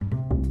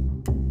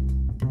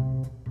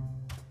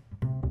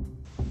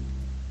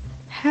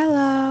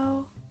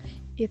Hello,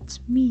 it's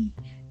me,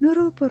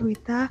 Nurul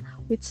Purwita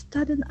with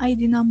student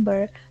ID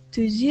number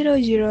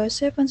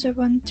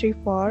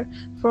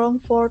 2007734 from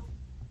 4th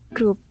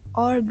group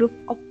or group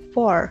of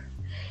 4.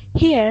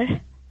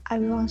 Here, I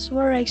will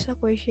answer a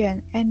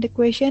question and the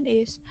question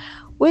is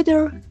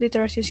whether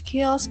literacy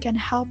skills can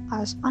help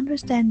us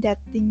understand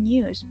that the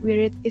news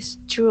we read is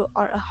true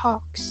or a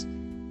hoax.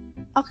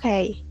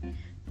 Okay,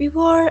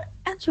 before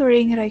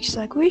answering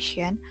Rexa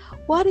question,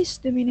 what is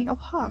the meaning of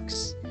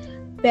hoax?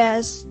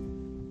 Based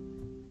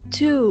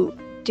to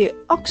the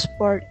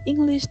Oxford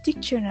English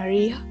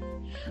Dictionary,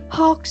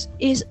 hoax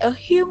is a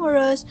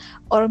humorous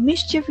or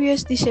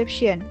mischievous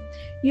deception,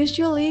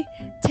 usually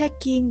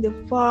taking the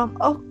form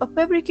of a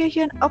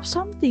fabrication of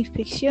something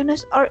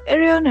fictitious or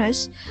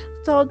erroneous,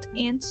 told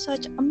in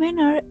such a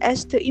manner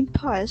as to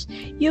impose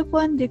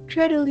upon the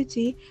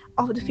credulity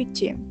of the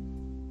victim.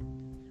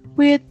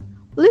 With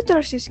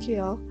literacy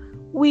skill,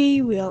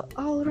 we will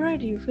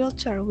already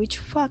filter which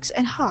facts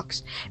and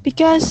hoax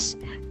because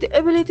the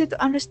ability to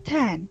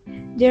understand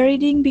the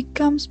reading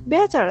becomes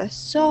better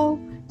so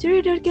the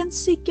reader can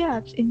see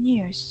gaps in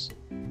news.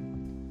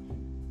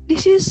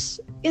 This is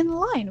in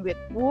line with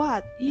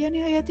what Yani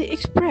Hayati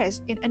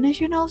expressed in a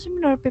national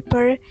seminar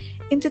paper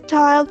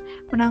entitled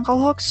Menangkal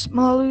Hoax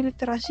Melalui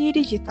Literasi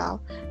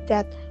Digital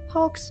that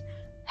hoax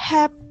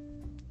have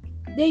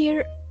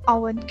their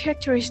own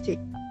characteristic,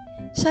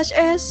 such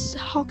as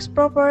hoax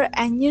proper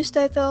and news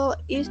title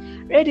is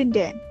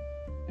redundant.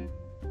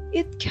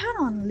 It can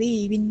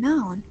only be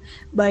known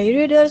by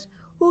readers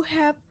who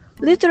have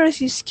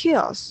literacy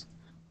skills.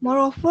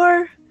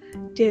 Moreover,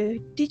 the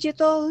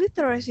digital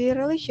literacy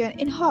relation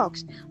in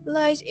hoax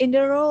lies in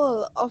the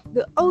role of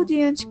the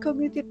audience's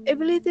cognitive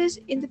abilities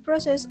in the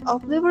process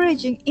of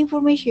leveraging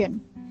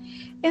information.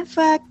 In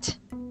fact,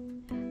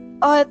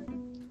 at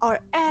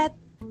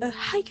a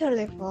higher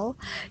level,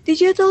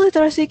 digital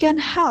literacy can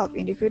help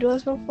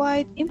individuals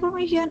provide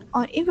information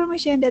on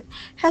information that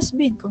has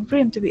been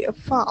confirmed to be a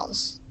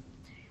false.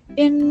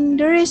 In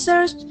the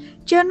research,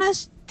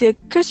 Jonas the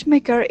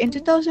Kurzmacher in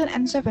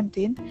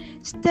 2017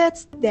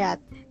 states that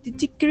the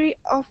degree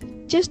of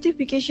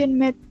justification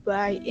made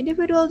by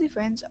individual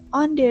depends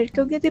on their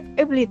cognitive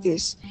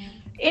abilities.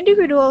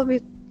 Individuals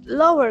with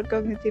lower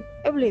cognitive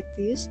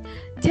abilities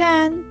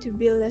tend to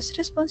be less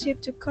responsive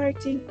to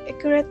correcting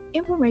accurate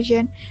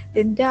information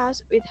than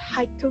those with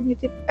high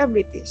cognitive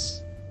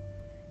abilities.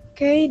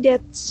 Okay,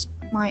 that's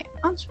my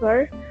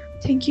answer.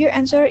 Thank you.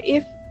 Answer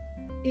if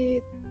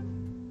it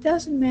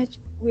doesn't match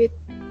with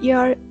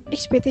your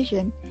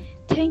expectation.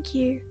 Thank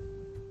you.